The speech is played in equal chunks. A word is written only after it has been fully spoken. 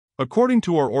According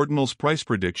to our Ordinals price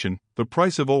prediction, the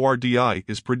price of ORDI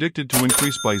is predicted to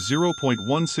increase by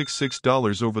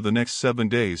 $0.166 over the next 7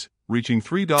 days, reaching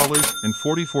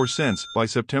 $3.44 by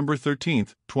September 13,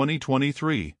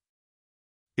 2023.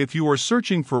 If you are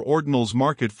searching for Ordinals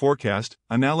market forecast,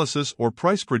 analysis, or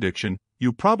price prediction,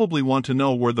 you probably want to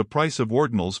know where the price of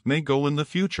Ordinals may go in the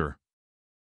future.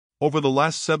 Over the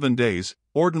last 7 days,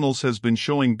 Ordinals has been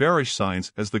showing bearish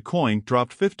signs as the coin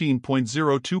dropped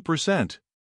 15.02%.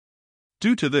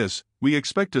 Due to this, we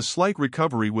expect a slight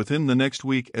recovery within the next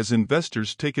week as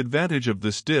investors take advantage of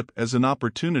this dip as an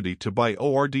opportunity to buy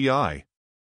ORDI.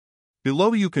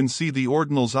 Below you can see the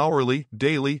Ordinals hourly,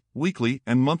 daily, weekly,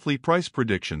 and monthly price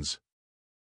predictions.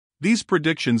 These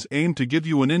predictions aim to give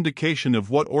you an indication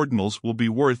of what Ordinals will be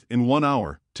worth in 1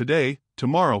 hour, today,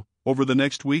 tomorrow, over the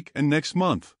next week and next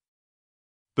month.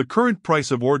 The current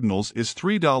price of Ordinals is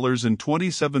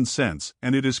 $3.27,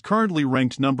 and it is currently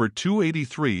ranked number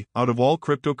 283 out of all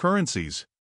cryptocurrencies.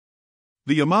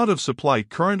 The amount of supply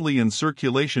currently in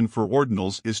circulation for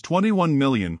Ordinals is 21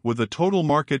 million, with a total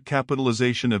market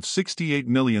capitalization of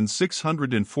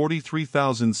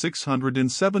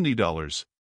 $68,643,670.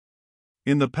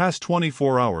 In the past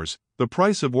 24 hours, the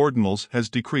price of Ordinals has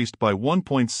decreased by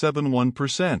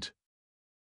 1.71%.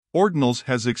 Ordinals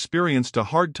has experienced a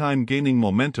hard time gaining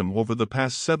momentum over the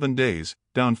past 7 days,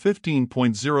 down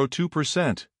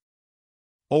 15.02%.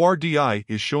 ORDI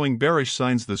is showing bearish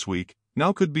signs this week.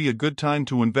 Now could be a good time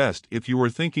to invest if you are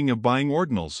thinking of buying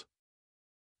Ordinals.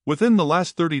 Within the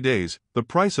last 30 days, the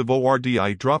price of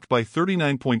ORDI dropped by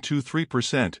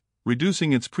 39.23%,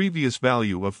 reducing its previous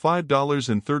value of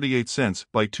 $5.38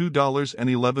 by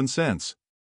 $2.11.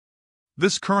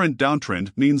 This current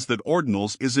downtrend means that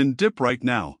Ordinals is in dip right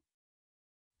now.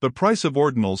 The price of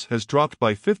Ordinals has dropped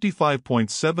by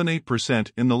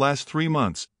 55.78% in the last 3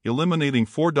 months, eliminating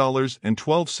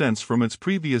 $4.12 from its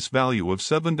previous value of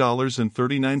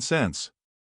 $7.39.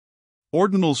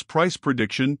 Ordinals price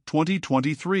prediction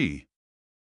 2023.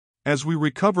 As we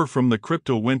recover from the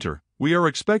crypto winter, we are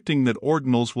expecting that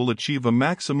Ordinals will achieve a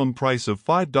maximum price of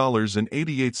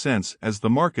 $5.88 as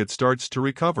the market starts to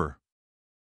recover.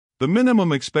 The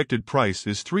minimum expected price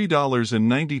is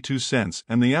 $3.92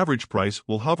 and the average price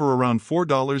will hover around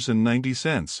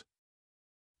 $4.90.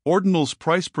 Ordinals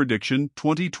price prediction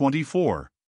 2024.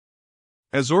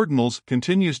 As Ordinals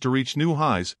continues to reach new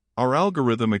highs, our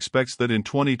algorithm expects that in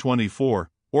 2024,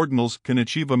 Ordinals can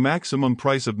achieve a maximum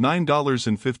price of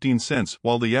 $9.15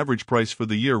 while the average price for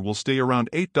the year will stay around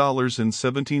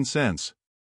 $8.17.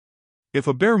 If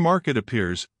a bear market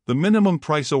appears, the minimum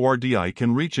price ORDI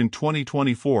can reach in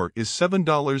 2024 is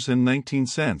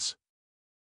 $7.19.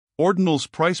 Ordinals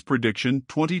price prediction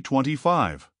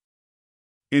 2025.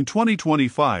 In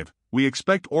 2025, we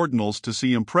expect Ordinals to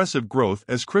see impressive growth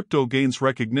as crypto gains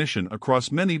recognition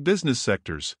across many business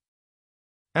sectors.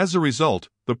 As a result,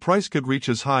 the price could reach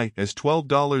as high as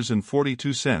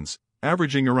 $12.42,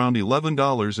 averaging around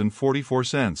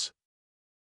 $11.44.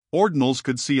 Ordinals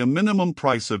could see a minimum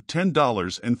price of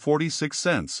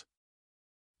 $10.46.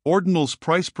 Ordinals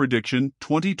price prediction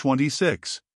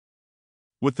 2026.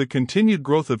 With the continued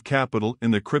growth of capital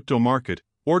in the crypto market,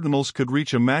 Ordinals could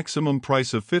reach a maximum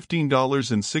price of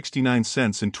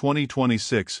 $15.69 in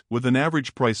 2026, with an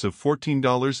average price of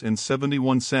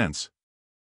 $14.71.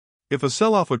 If a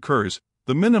sell-off occurs,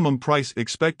 the minimum price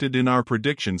expected in our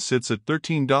prediction sits at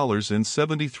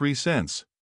 $13.73.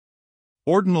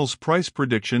 Ordinals price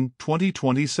prediction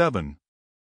 2027.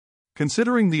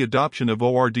 Considering the adoption of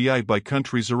ORDI by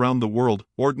countries around the world,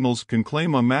 Ordinals can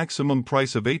claim a maximum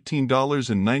price of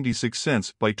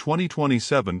 $18.96 by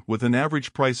 2027 with an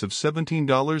average price of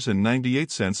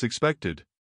 $17.98 expected.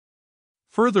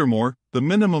 Furthermore, the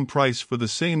minimum price for the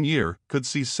same year could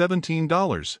see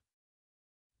 $17.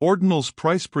 Ordinals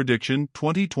price prediction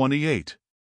 2028.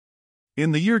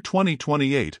 In the year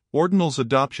 2028, Ordinals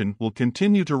adoption will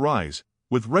continue to rise,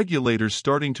 with regulators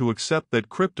starting to accept that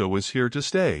crypto is here to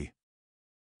stay.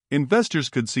 Investors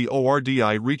could see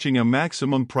ORDI reaching a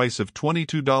maximum price of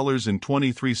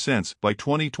 $22.23 by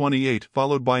 2028,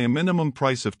 followed by a minimum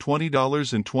price of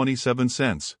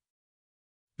 $20.27.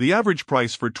 The average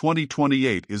price for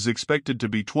 2028 is expected to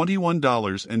be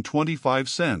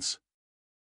 $21.25.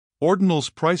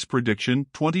 Ordinals price prediction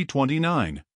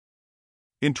 2029.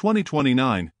 In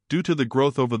 2029, due to the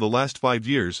growth over the last 5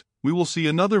 years, we will see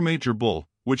another major bull,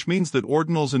 which means that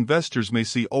Ordinals investors may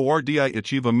see ORDI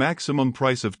achieve a maximum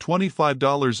price of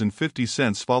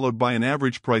 $25.50 followed by an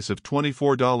average price of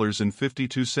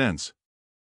 $24.52.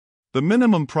 The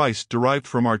minimum price derived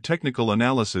from our technical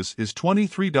analysis is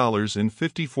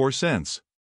 $23.54.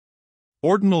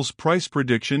 Ordinals price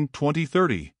prediction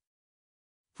 2030.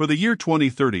 For the year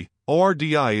 2030,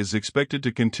 ORDI is expected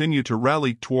to continue to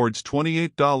rally towards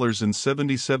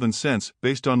 $28.77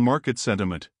 based on market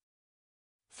sentiment.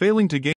 Failing to gain